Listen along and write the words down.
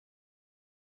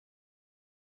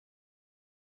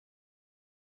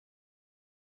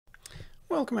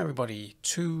Welcome everybody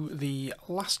to the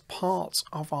last part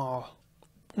of our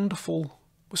wonderful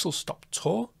whistle stop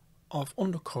tour of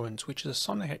Undercurrent, which is a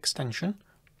sonic extension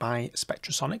by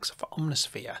Spectrasonics for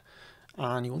Omnisphere,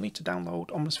 and you will need to download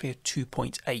Omnisphere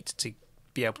 2.8 to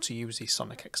be able to use these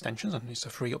sonic extensions, and it's a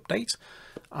free update.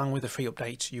 And with the free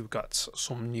update you've got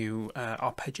some new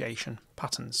arpeggiation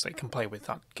patterns that you can play with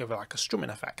that give it like a strumming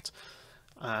effect,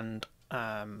 and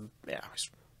yeah, it's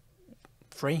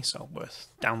free, so worth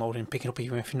downloading and picking up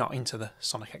even if you're not into the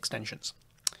sonic extensions.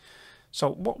 So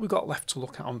what we've got left to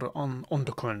look at on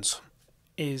Undercurrent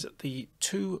is the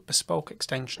two bespoke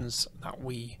extensions that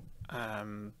we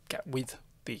get with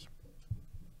the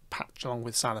patch, along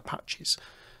with side of patches,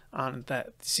 and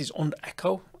this is Under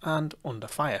Echo and Under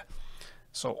Fire.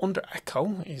 So Under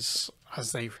Echo is,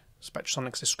 as they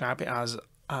Spectrasonics describe it, as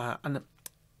an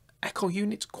echo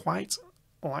unit quite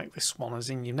like this one, as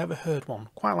in you've never heard one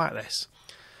quite like this,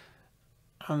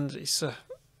 and it's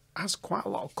has quite a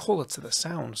lot of colour to the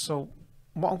sound. So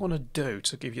what I'm going to do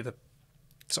to give you the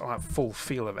sort of full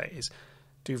feel of it is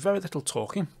do very little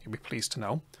talking, you'll be pleased to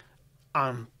know,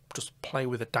 and just play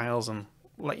with the dials and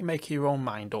let you make your own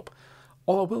mind up.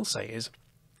 All I will say is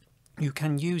you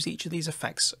can use each of these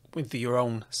effects with your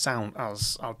own sound,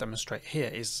 as I'll demonstrate here.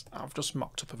 Is I've just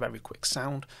mocked up a very quick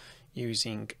sound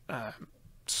using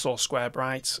source square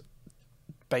bright,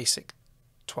 basic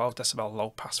 12 decibel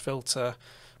low pass filter,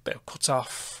 bit of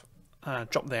cutoff,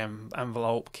 drop the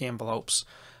envelope, key envelopes,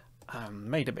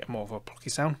 made a bit more of a plucky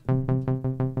sound,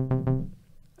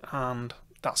 and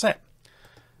that's it.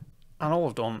 And all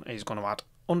I've done is going to add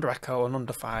Under Echo and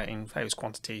Under Fire in various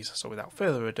quantities. So without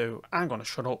further ado, I'm going to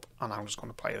shut up and I'm just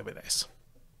going to play with this.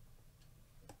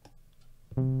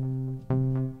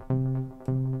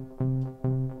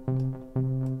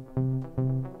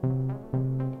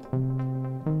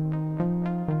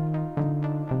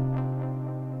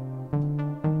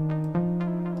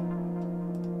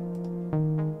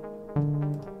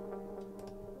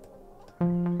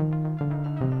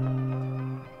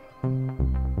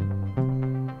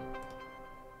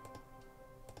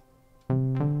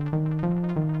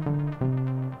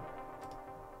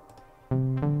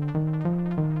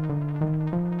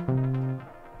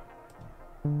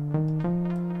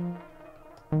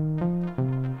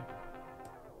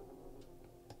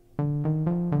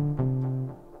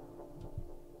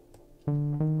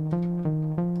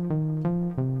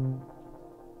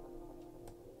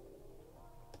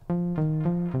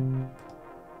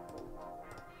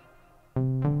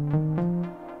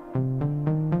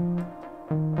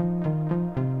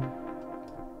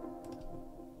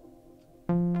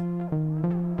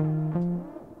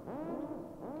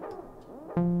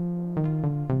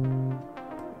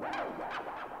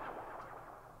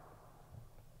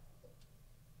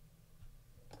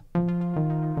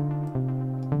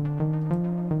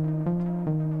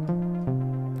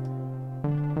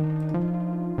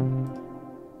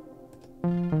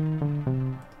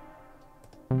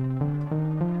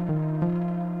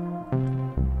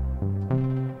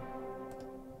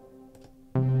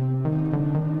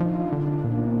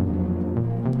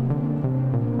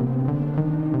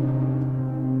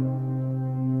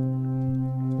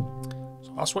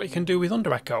 That's what you can do with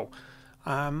Under Echo.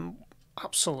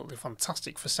 Absolutely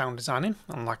fantastic for sound designing,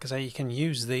 and like I say, you can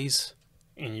use these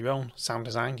in your own sound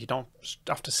design. You don't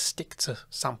have to stick to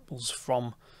samples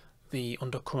from the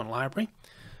Undercurrent library.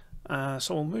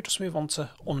 So we'll just move on to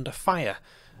Under Fire,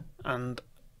 and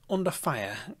Under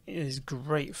Fire is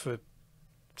great for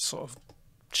sort of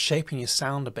shaping your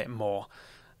sound a bit more.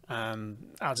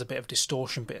 Adds a bit of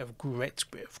distortion, bit of grit,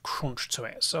 bit of crunch to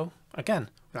it. So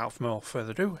again, without more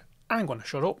further ado, I'm going to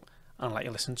shut up and let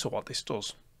you listen to what this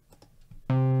does.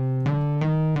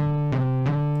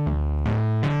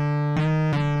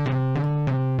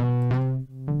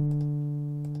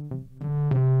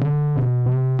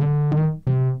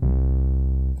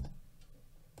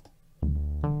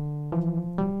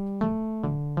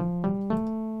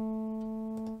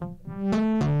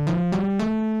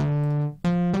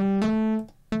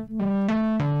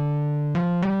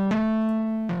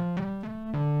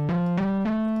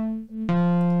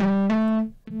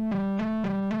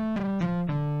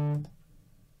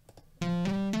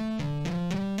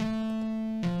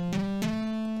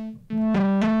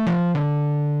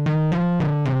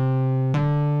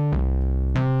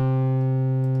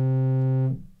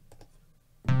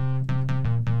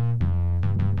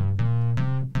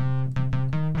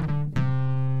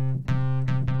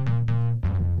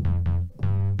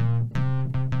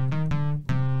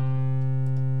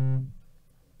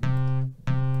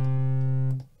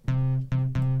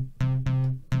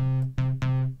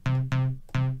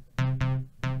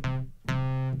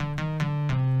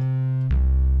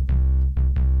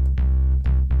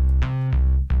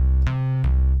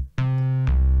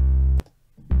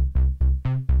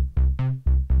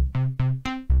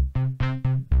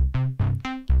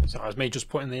 So as me just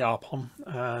putting the ARP on,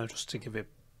 just to give it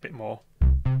a bit more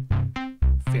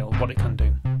feel of what it can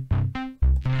do.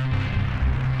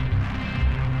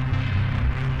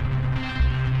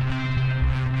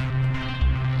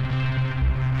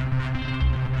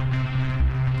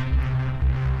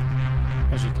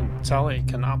 As you can tell, it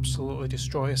can absolutely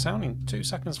destroy a sound in 2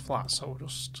 seconds flat, so we'll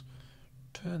just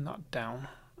turn that down,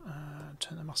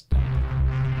 turn the mask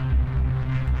down.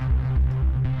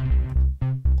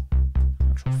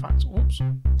 Actual fact, whoops,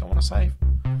 don't want to save,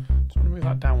 just want to move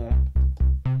that down one.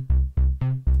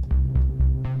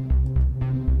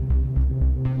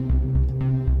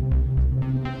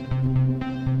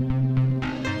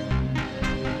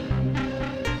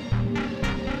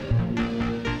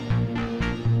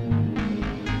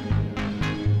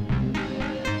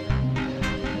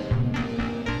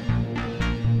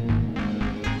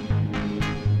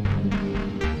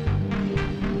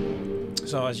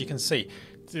 So as you can see,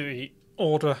 the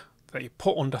order that you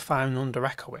put under fire and under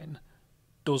echo in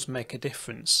does make a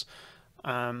difference,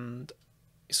 and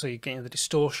so you're getting the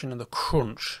distortion and the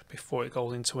crunch before it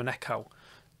goes into an echo,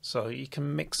 so you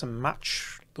can mix and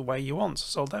match the way you want.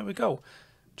 So there we go,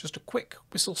 just a quick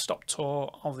whistle stop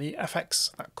tour of the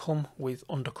effects that come with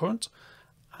Undercurrent.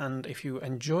 And if you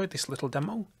enjoyed this little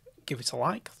demo, give it a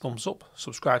like, thumbs up,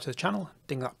 subscribe to the channel,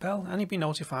 ding that bell, and you'll be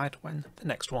notified when the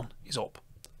next one is up.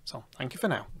 So thank you for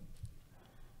now.